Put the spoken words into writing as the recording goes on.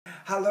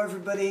Hello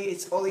everybody,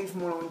 it's Ollie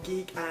from One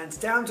Geek, and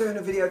today I'm doing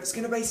a video that's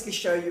going to basically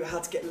show you how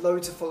to get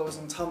loads of followers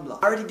on Tumblr.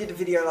 I already did a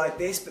video like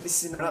this, but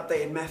this is an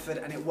updated method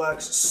and it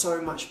works so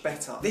much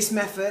better. This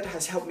method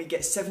has helped me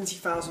get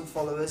 70,000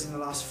 followers in the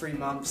last 3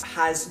 months,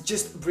 has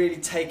just really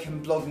taken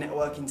blog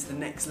networking to the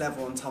next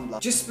level on Tumblr.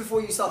 Just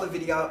before you start the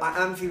video,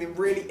 I am feeling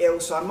really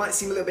ill, so I might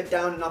seem a little bit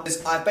down and up.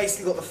 I've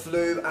basically got the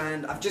flu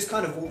and I've just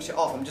kind of walked it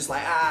off. I'm just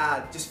like,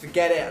 just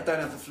forget it, I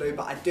don't have the flu,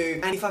 but I do.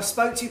 And if I've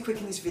spoke too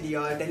quick in this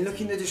video, then look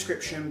in the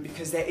description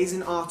because there is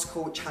an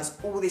article which has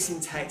all this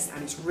in text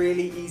and it's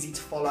really easy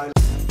to follow.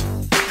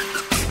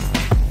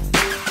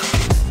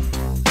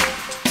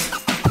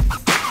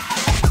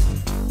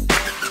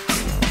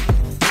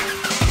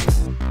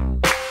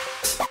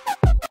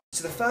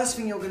 So the first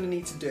thing you're going to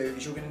need to do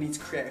is you're going to need to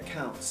create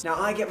accounts. Now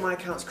I get my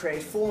accounts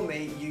created for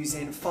me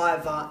using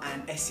Fiverr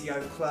and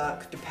SEO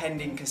Clerk,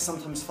 depending, because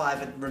sometimes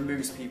Fiverr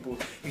removes people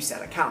who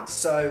sell accounts.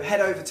 So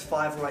head over to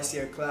Fiverr or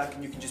SEO Clerk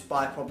and you can just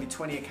buy probably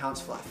 20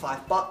 accounts for like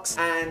 $5,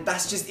 and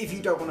that's just if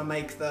you don't want to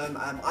make them.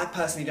 I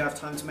personally don't have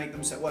time to make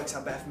them, so it works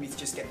out better for me to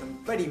just get them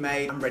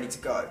ready-made and ready to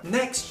go.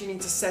 Next, you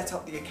need to set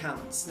up the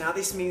accounts. Now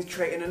this means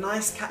creating a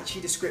nice catchy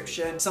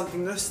description,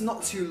 something that's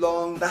not too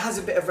long, that has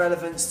a bit of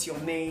relevance to your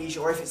niche,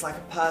 or if it's like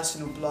a personal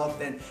blog,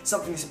 then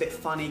something that's a bit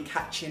funny,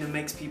 catching, and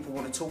makes people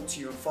want to talk to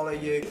you and follow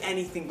you.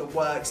 Anything that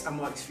works and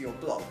works for your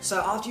blog. So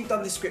after you've done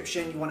the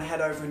description, you want to head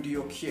over and do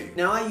your queue.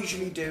 Now I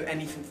usually do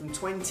anything from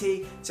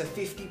 20 to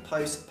 50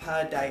 posts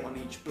per day on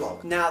each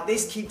blog. Now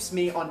this keeps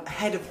me on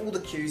ahead of all the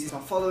queues, is my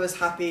followers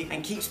happy,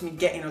 and keeps me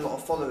getting a lot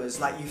of followers.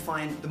 Like, you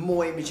find the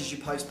more images you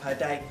post per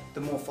day,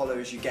 the more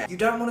followers you get. You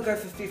don't want to go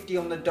for 50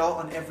 on the dot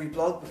on every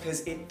blog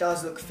because it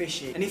does look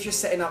fishy. And if you're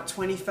setting up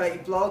 20, 30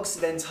 blogs,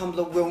 then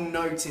Tumblr will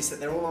notice that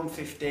they're all on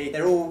 50,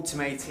 they're all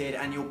automated,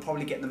 and you'll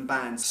probably get them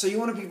banned. So you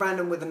want to be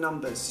random with the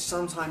numbers.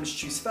 Sometimes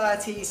choose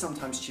 30,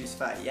 sometimes choose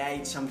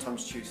 38,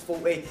 sometimes choose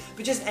 40,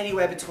 but just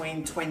anywhere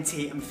between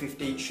 20 and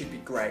 50 should be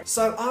great.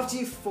 So after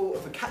you've thought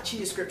of a catchy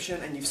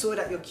description and you've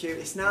sorted out your queue,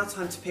 it's now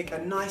time to pick a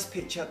nice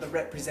picture that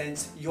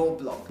represents your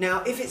blog.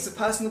 Now if it's a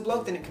personal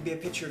blog, then it can be a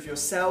picture of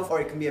yourself, or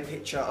it can be a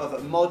picture of a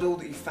model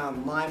that you found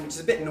online, which is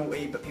a bit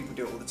naughty, but people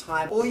do it all the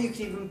time. Or you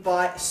can even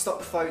buy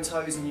stock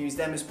photos and use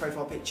them as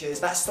profile pictures.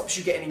 That stops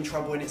you getting in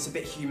trouble, and it's a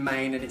bit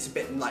humane and it's a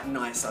bit like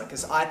nicer,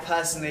 because I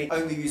personally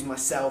only use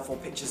myself or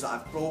pictures that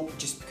I've brought,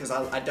 just because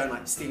I don't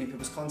like stealing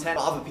people's content,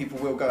 but other people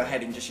will go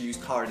ahead and just use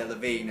Cara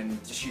Delevingne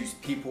and just use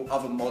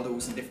other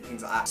models and different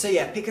things like that. So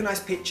yeah, pick a nice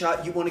picture.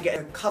 You want to get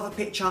a cover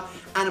picture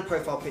and a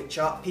profile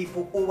picture.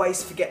 People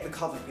always forget the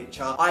cover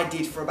picture. I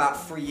did for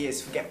about 3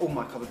 years forget all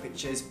my cover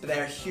pictures, but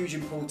they're a huge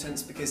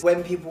importance because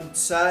when people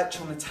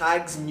search on the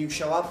tags and you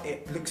show up,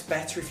 it looks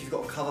better if you've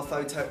got a cover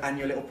photo and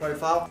your little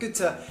profile. Good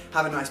to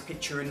have a nice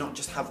picture and not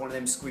just have one of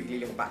them squiggly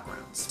little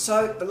backgrounds.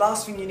 So the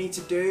last thing you need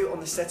to do on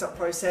the setup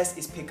process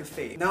is pick a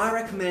theme. Now I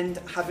recommend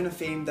having a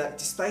theme that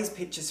displays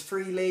pictures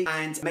freely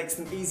and makes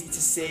them easy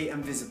to see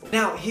and visible.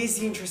 Now here's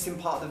the interesting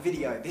part of the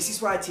video. This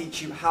is where I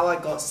teach you how I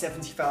got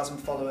 70,000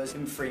 followers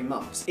in 3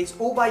 months. It's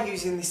all by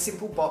using this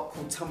simple bot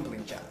called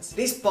Tumbling Jazz.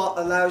 This bot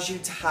allows you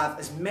to have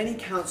as many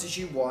accounts as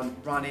you want,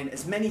 running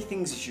as many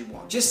things as you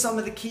want. Just some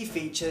of the key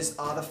features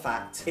are the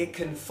fact it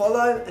can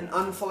follow and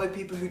unfollow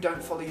people who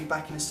don't follow you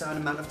back in a certain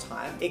amount of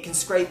time. It can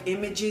scrape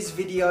images,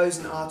 videos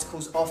and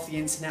articles off the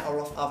internet or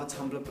off other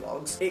Tumblr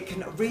blogs. It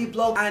can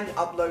reblog and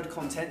upload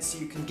content, so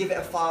you can give it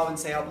a file and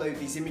say upload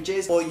these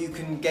images, or you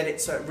can get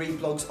it so it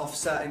reblogs off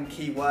certain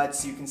keywords,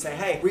 so you can say,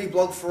 hey,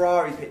 reblog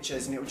Ferrari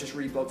pictures, and it will just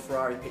reblog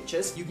Ferrari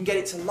pictures. You can get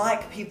it to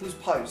like people's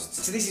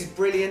posts. So this is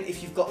brilliant.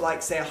 If you've got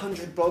like say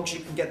 100 blogs, you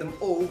can get them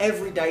all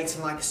every day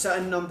to like a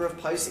certain number of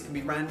posts. It can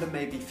be random,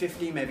 maybe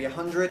 50, maybe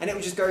 100, and it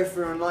will just go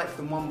through and like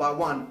them one by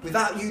one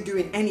without you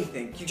doing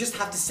anything. You just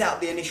have to set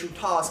up the initial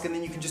task, and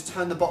then you can just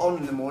turn the bot on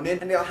in the morning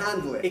and it'll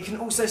handle it. It can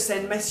also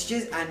send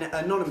messages and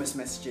anonymous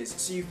messages,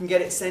 so you can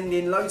get it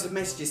sending loads of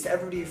messages to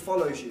everybody who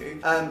follows you,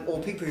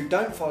 or people who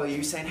don't follow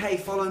you, saying, hey,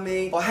 follow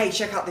me, or hey,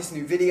 check out this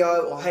new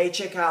video, or hey,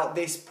 check out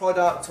this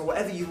product, or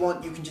whatever you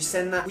want. You can just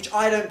send that, which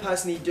I don't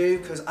personally do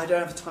because I don't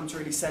have the time to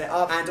really set it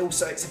up, and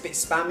also it's a bit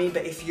spammy.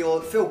 But if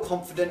you feel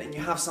confident and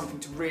you have something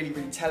to really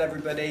tell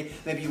everybody,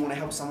 maybe you want to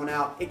help someone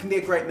out, it can be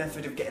a great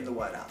method of getting the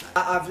word out there.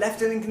 I've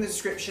left a link in the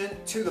description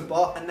to the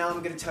bot, and now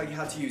I'm going to tell you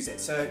how to use it.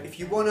 So if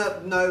you want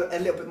to know a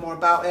little bit more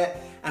about it,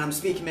 and I'm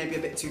speaking maybe a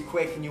bit too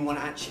quick and you want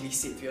to actually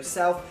see it for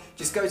yourself,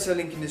 just go to the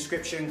link in the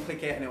description,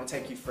 click it, and it will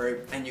take you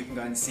through, and you can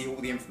go and see all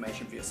the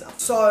information for yourself.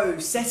 So,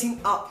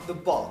 setting up the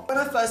bot. When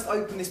I first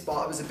opened this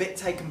bot, I was a bit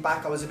taken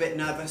back, I was a bit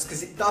nervous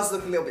because it does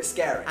look a little bit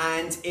scary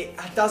and it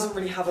doesn't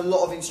really have a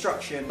lot of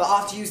instruction, but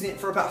after using it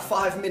for about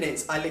 5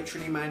 minutes, I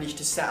literally managed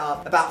to set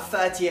up about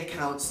 30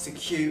 accounts to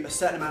queue a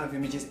certain amount of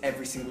images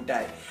every single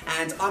day.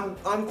 And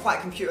I'm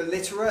quite computer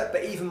literate,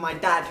 but even my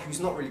dad, who's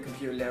not really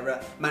computer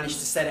literate, managed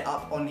to set it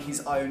up on his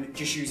own,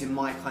 just just using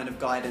my kind of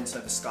guidance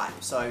over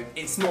Skype. So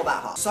it's not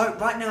that hard. So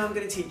right now I'm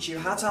going to teach you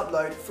how to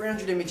upload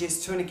 300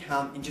 images to an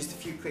account in just a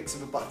few clicks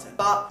of a button.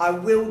 But I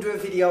will do a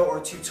video or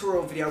a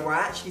tutorial video where I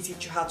actually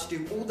teach you how to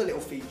do all the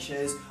little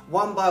features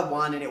one by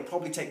one, and it will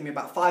probably take me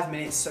about 5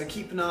 minutes, so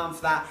keep an eye on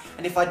for that.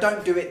 And if I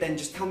don't do it, then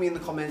just tell me in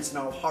the comments and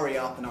I'll hurry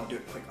up and I'll do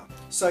it quicker.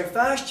 So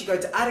first you go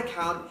to add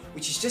account,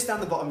 which is just down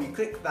the bottom. You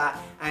click that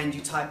and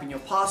you type in your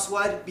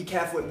password. Be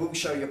careful, it will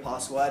show your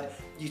password.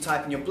 You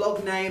type in your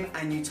blog name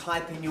and you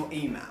type in your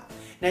email.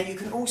 Now you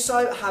can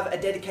also have a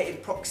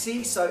dedicated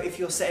proxy, so if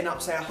you're setting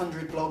up say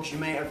 100 blogs, you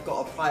may have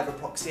got a private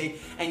proxy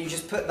and you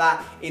just put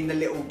that in the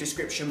little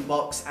description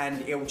box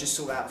and it will just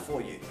sort it out for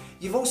you.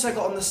 You've also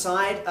got on the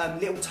side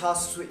little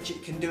tasks which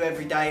it can do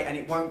every day, and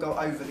it won't go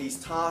over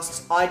these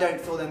tasks. I don't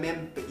fill them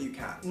in, but you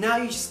can. Now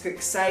you just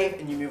click save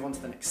and you move on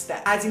to the next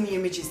step. Adding the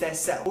images there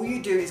set. All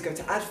you do is go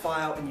to add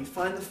file and you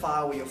find the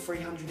file where your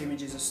 300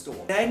 images are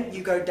stored. Then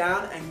you go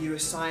down and you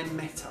assign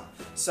meta.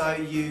 So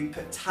you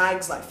put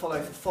tags like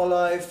follow for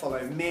follow,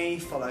 follow me,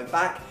 follow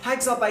back.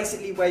 Tags are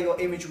basically where your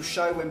image will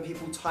show when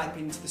people type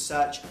into the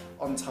search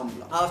on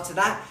Tumblr. After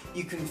that,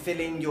 you can fill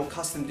in your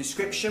custom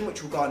description,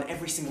 which will go on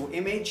every single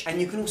image.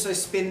 And you can also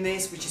spin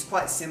this, which is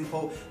quite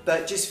simple,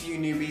 but just for you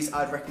newbies,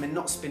 I'd recommend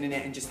not spinning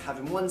it and just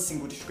having one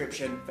single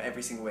description for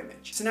every single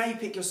image. So now you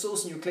pick your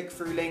source and your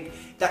click-through link.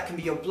 That can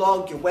be your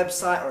blog, your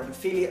website, or an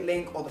affiliate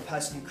link, or the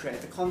person who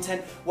created the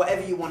content.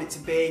 Whatever you want it to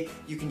be,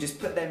 you can just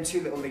put them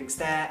 2 little links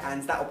there,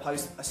 and that will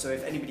post. So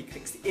if anybody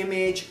clicks the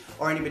image,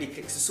 or anybody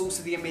clicks the source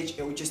of the image,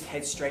 it will just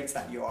head straight to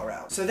that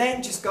URL. So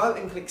then just go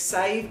and click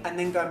save, and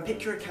then go and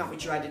pick your account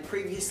which you added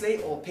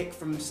previously, or pick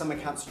from some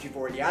accounts that you've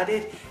already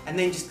added, and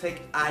then just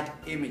click add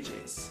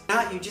images.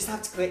 Now you just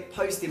have to click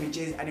post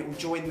images and it will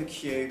join the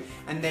queue,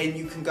 and then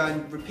you can go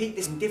and repeat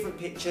this in different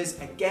pictures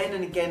again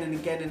and again and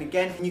again and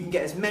again, and you can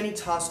get as many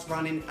tasks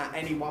running at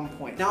any one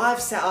point. Now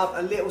I've set up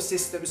a little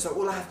system, so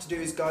all I have to do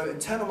is go and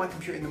turn on my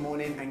computer in the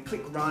morning and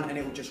click run, and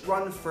it will just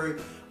run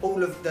through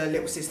all of the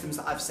little systems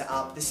that I've set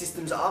up. The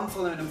systems that I'm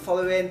following and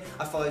following.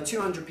 I follow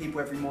 200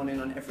 people every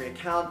morning on every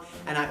account,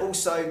 and I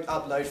also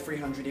upload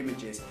 300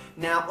 images.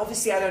 Now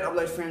obviously I don't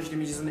upload 300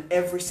 images on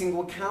every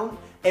single account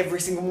every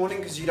single morning,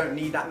 because you don't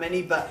need that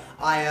many, but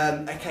I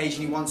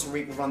occasionally once a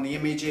week will run the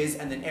images,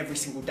 and then every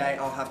single day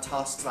I'll have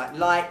tasks like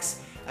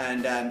likes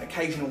and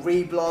occasional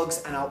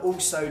reblogs, and I'll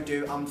also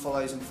do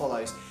unfollows and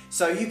follows.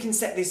 So you can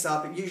set this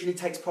up. It usually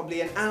takes probably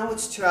 1 hour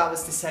to 2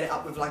 hours to set it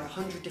up with like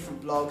 100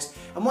 different blogs,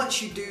 and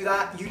once you do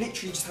that, you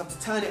literally just have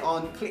to turn it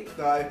on, click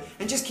go,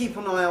 and just keep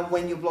an eye on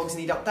when your blogs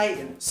need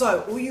updating.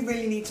 So all you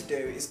really need to do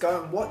is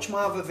go and watch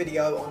my other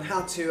video on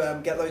how to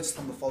get loads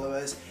of Tumblr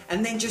followers,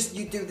 and then just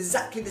you do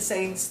exactly the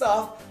same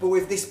stuff but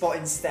with this bot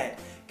instead.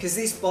 Because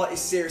this bot is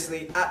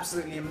seriously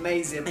absolutely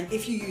amazing, and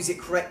if you use it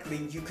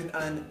correctly, you can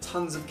earn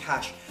tons of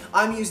cash.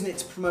 I'm using it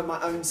to promote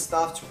my own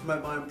stuff, to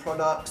promote my own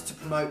products, to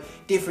promote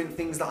different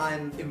things that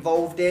I'm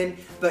involved in,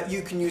 but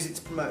you can use it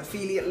to promote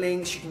affiliate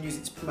links, you can use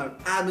it to promote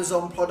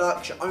Amazon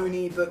products, your own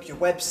ebook, your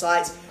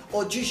websites,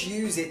 or just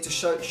use it to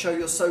show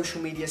your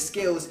social media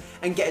skills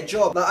and get a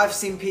job. Like I've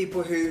seen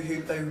people who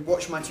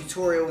watch my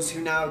tutorials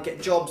who now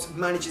get jobs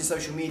managing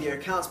social media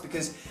accounts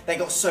because they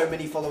got so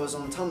many followers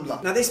on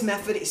Tumblr. Now this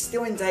method is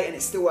still in date and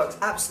it still works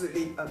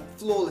absolutely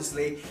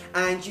flawlessly,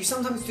 and you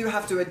sometimes do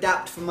have to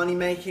adapt for money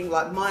making.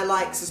 Like my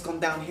likes has gone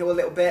downhill a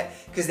little bit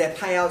because their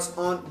payouts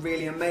aren't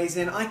really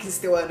amazing. I can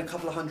still earn a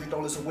couple of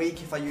 $100s a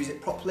week if I use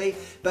it properly,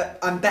 but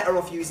I'm better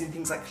off using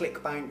things like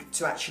ClickBank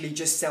to actually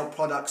just sell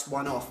products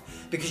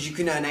one-off, because you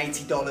can earn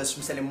 $80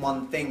 from selling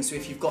one thing. So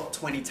if you've got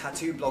 20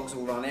 tattoo blogs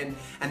all running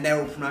and they're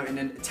all promoting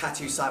a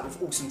tattoo site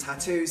with awesome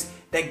tattoos,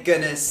 they're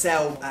gonna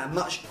sell at a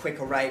much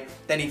quicker rate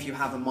than if you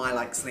have a My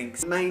Likes link.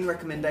 The main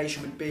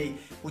recommendation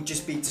would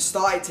just be to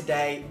start it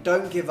today.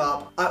 Don't give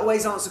up. I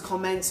always answer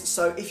comments,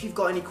 so if you've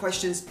got any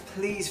questions,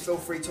 please feel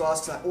free to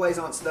ask. I always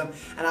answer them,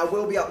 and I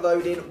will be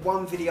uploading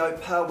 1 video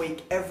per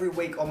week every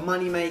week on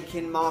money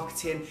making,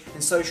 marketing,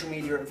 and social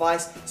media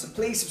advice. So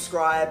please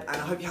subscribe, and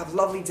I hope you have a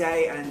lovely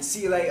day, and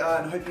see you later,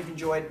 and I hope you've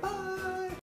enjoyed. Bye!